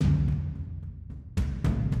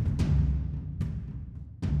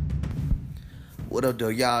What up, though,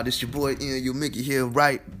 y'all? This your boy, Ian, your Mickey here,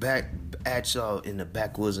 right back at y'all in the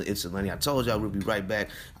backwoods of Ypsilanti. I told y'all we'll be right back.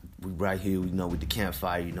 We right here, with the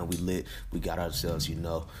campfire, we lit. We got ourselves,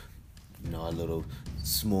 our little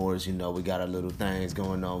s'mores, we got our little things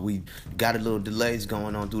going on. We got a little delays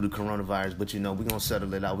going on through the coronavirus, but, we're going to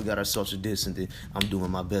settle it out. We got our social distancing. I'm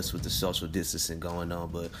doing my best with the social distancing going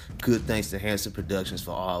on, but good thanks to Hanson Productions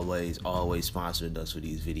for always sponsoring us for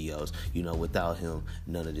these videos. Without him,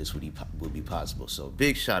 none of this would be possible. So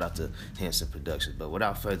big shout out to Hanson Productions. But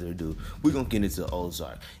without further ado, we're going to get into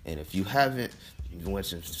Ozark. And if you haven't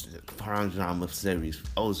watched the prime drama series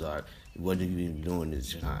Ozark, what are you even doing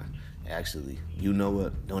this time? Actually, you know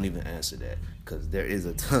what? Don't even answer that, because there is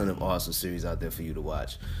a ton of awesome series out there for you to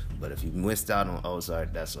watch. But if you missed out on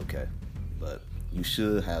Ozark, that's okay. But you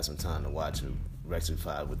should have some time to watch it,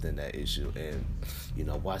 rectify within that issue, and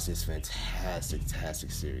watch this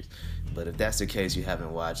fantastic series. But if that's the case, you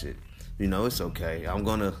haven't watched it, it's okay. I'm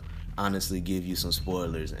gonna honestly give you some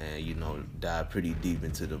spoilers and dive pretty deep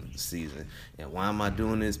into the season. And why am I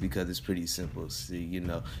doing this? Because it's pretty simple. See,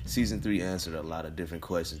 season 3 answered a lot of different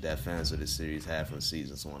questions that fans of the series had from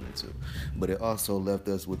seasons 1 and 2, but it also left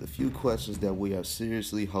us with a few questions that we are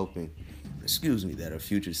seriously hoping that a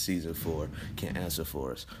future season 4 can answer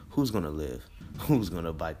for us. Who's gonna live? Who's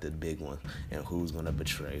gonna bite the big one? And who's gonna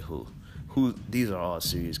betray who? These are all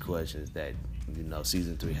serious questions that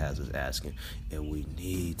season 3 has us asking, and we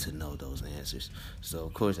need to know those answers. So,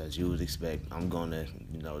 of course, as you would expect, I'm gonna,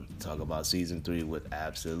 talk about season 3 with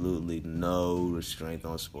absolutely no restraint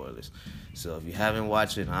on spoilers. So, if you haven't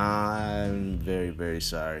watched it, I'm very, very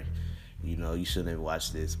sorry. You shouldn't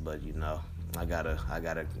watch this, but I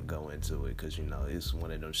gotta go into it because it's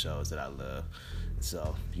one of them shows that I love.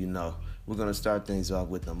 So, we're gonna start things off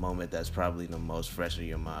with the moment that's probably the most fresh in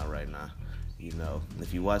your mind right now.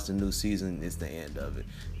 If you watch the new season, it's the end of it.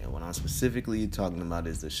 And what I'm specifically talking about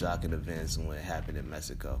is the shocking events and what happened in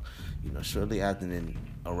Mexico. Shortly after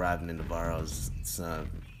arriving in Navarro's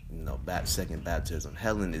son, second baptism,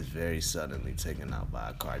 Helen is very suddenly taken out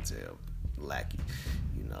by a cartel lackey.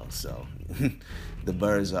 So the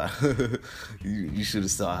birds are. you should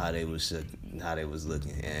have saw how they was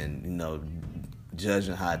looking, and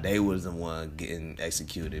judging how they was the one getting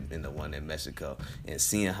executed in the one in Mexico, and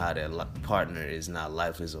seeing how their partner is now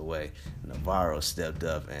lifeless away, Navarro stepped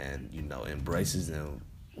up and embraces them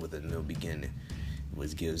with a new beginning,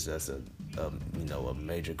 which gives us a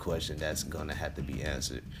major question that's gonna have to be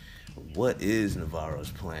answered. What is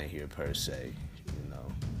Navarro's plan here per se?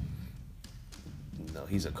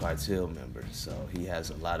 He's a cartel member, so he has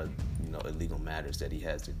a lot of illegal matters that he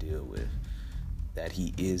has to deal with, that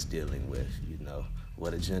he is dealing with.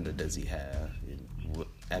 What agenda does he have?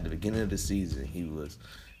 At the beginning of the season, he was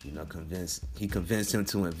convinced him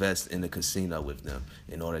to invest in the casino with them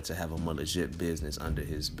in order to have a more legit business under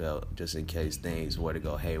his belt, just in case things were to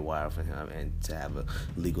go haywire for him, and to have a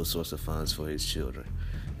legal source of funds for his children.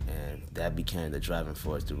 And that became the driving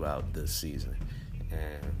force throughout the season.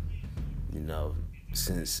 And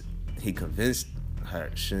since she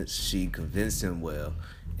convinced him well,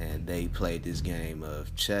 and they played this game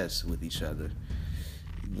of chess with each other,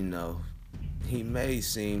 he may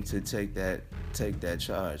seem to take that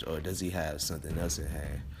charge. Or does he have something else in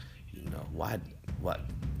hand? Why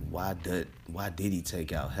did he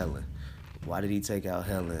take out Helen? Why did he take out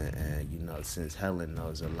Helen? And since Helen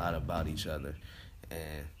knows a lot about each other,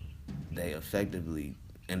 and they effectively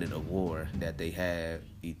ended a war that they had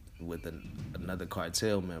with another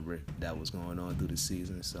cartel member that was going on through the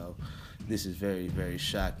season. So this is very, very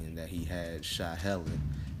shocking that he had shot Helen,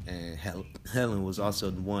 and Helen was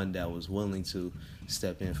also the one that was willing to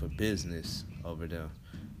step in for business over them,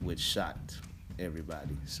 which shocked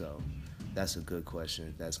everybody. So that's a good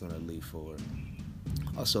question that's going to lead forward.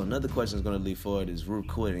 Also, another question that's going to lead forward is Ruth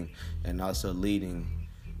quitting, and also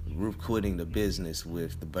Ruth quitting the business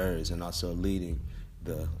with the birds, and also leading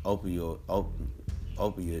the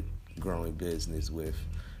opiate growing business with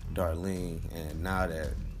Darlene. And now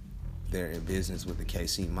that they're in business with the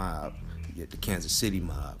KC mob, the Kansas City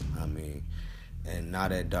mob, and now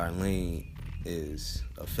that Darlene is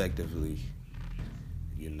effectively,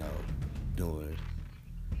 doing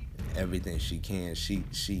everything she can, she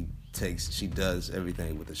does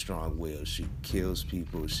everything with a strong will. She kills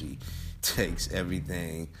people. She takes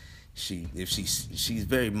everything. She's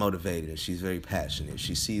very motivated, and she's very passionate. If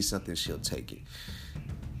she sees something, she'll take it.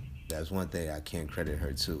 That's one thing I can't credit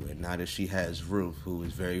her to. And now that she has Ruth, who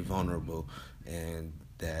is very vulnerable, and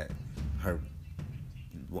that her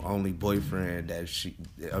only boyfriend her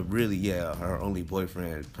only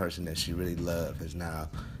boyfriend, person that she really loved, is now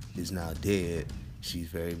dead. She's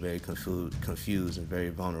very, very confused and very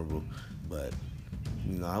vulnerable. But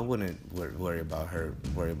I wouldn't worry about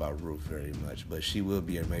Ruth very much, but she will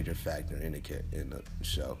be a major factor in the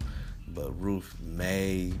show. But Ruth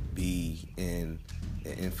may be in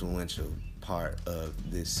an influential part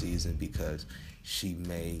of this season because she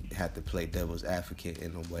may have to play devil's advocate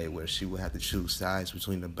in a way where she will have to choose sides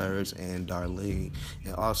between the Byrdes and Darlene,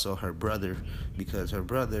 and also her brother, because her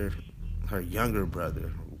younger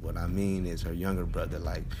brother, what I mean is her younger brother,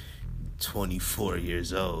 like 24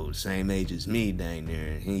 years old, same age as me, dang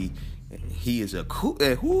near, and he is a cool,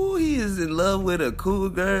 and he is in love with a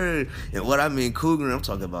cougar. And what I mean cougar, I'm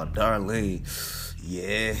talking about Darlene.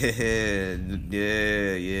 Yeah.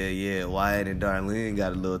 Wyatt and Darlene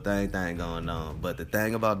got a little thing going on. But the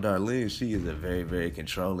thing about Darlene, she is a very, very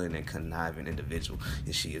controlling and conniving individual,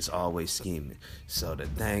 and she is always scheming. So the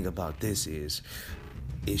thing about this is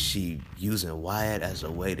she using Wyatt as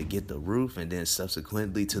a way to get the Ruth and then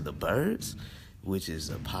subsequently to the Byrdes, which is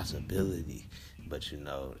a possibility. But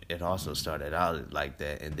it also started out like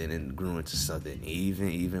that, and then it grew into something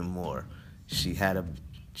even more. She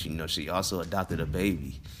also adopted a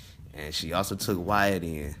baby, and she also took Wyatt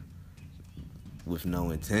in with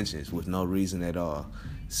no intentions, with no reason at all.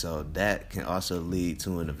 So that can also lead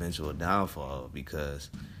to an eventual downfall because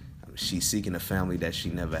she's seeking a family that she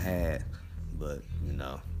never had. But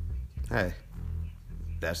hey,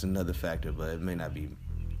 that's another factor, but it may not be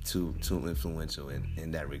too influential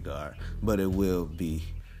in that regard. But it will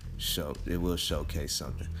showcase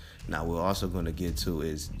something. Now we're also going to get to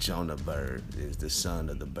is Jonah Byrde is the son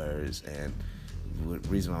of the Byrdes, and the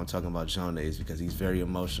reason why I'm talking about Jonah is because he's very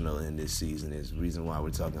emotional in this season. Is the reason why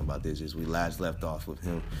we're talking about this is we last left off with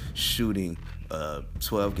him shooting a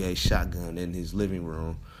 12-gauge shotgun in his living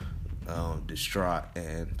room, distraught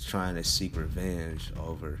and trying to seek revenge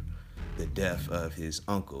over the death of his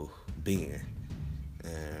uncle Ben.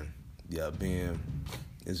 And Ben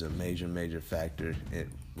is a major factor. It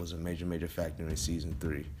was a major factor in season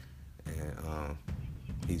 3. And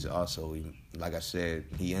he's also, like I said,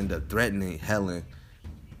 he ended up threatening Helen,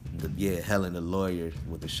 the lawyer,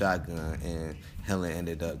 with the shotgun, and Helen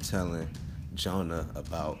ended up telling Jonah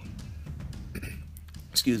about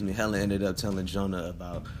Helen ended up telling Jonah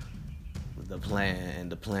about the plan,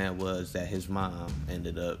 and the plan was that his mom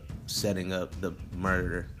ended up setting up the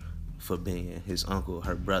murder for Ben, his uncle,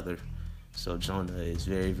 her brother. So Jonah is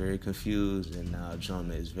very, very confused, and now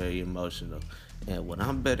Jonah is very emotional. And what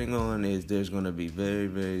I'm betting on is there's going to be very,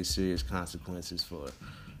 very serious consequences for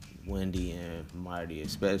Wendy and Marty,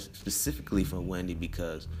 specifically for Wendy,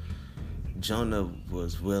 because Jonah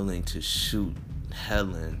was willing to shoot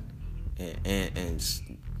Helen and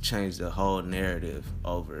change the whole narrative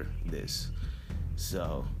over this.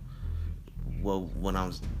 So what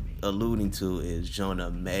I'm alluding to is Jonah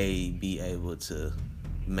may be able to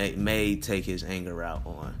may take his anger out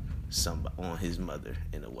on his mother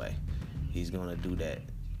in a way. He's gonna do that,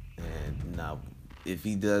 and now if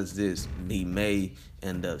he does this, he may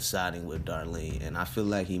end up siding with Darlene. And I feel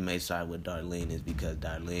like he may side with Darlene is because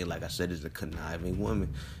Darlene, like I said, is a conniving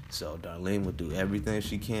woman. So Darlene will do everything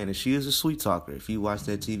she can, and she is a sweet talker. If you watch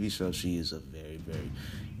that TV show, she is a very, very,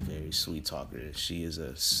 very sweet talker. She is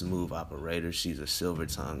a smooth operator. She's a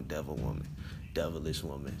silver-tongued devilish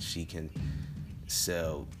woman. She can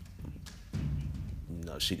sell,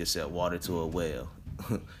 she can sell water to a whale.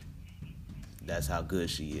 That's how good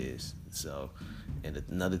she is. So, and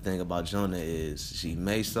another thing about Jonah is she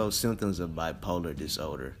may show symptoms of bipolar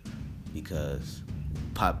disorder, because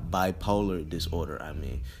Ben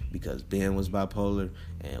was bipolar,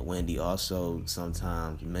 and Wendy also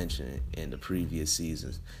sometimes mentioned in the previous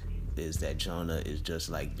seasons is that Jonah is just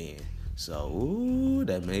like Ben. So,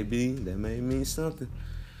 that may mean something.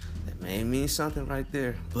 That may mean something right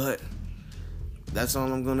there. But that's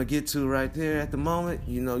all I'm gonna get to right there at the moment.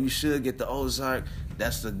 You should get the Ozark.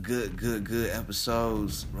 That's the good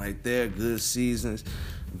episodes right there. Good seasons,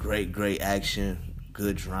 great action,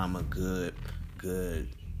 good drama, good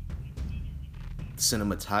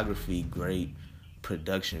cinematography, great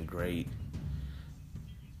production, great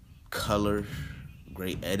color,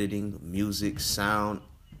 great editing, music, sound,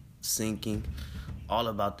 syncing. All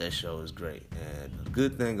about that show is great. And the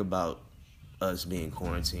good thing about us being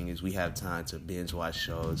quarantined is we have time to binge watch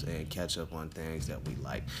shows and catch up on things that we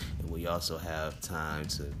like, and we also have time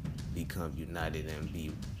to become united and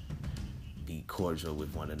be cordial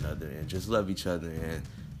with one another and just love each other and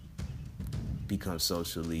become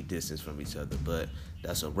socially distanced from each other. But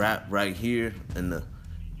that's a wrap right here in the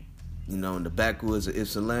backwoods of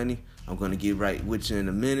Ypsilanti. I'm gonna get right with you in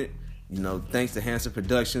a minute. Thanks to Hanson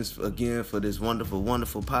Productions again for this wonderful,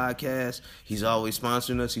 wonderful podcast. He's always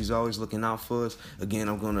sponsoring us. He's always looking out for us. Again,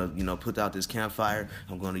 I'm gonna, put out this campfire.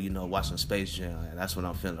 I'm gonna, watch some Space Jam. And that's what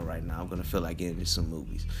I'm feeling right now. I'm gonna feel like getting me some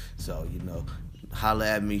movies. So, holla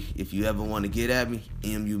at me if you ever want to get at me.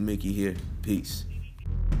 MU Mickey here. Peace.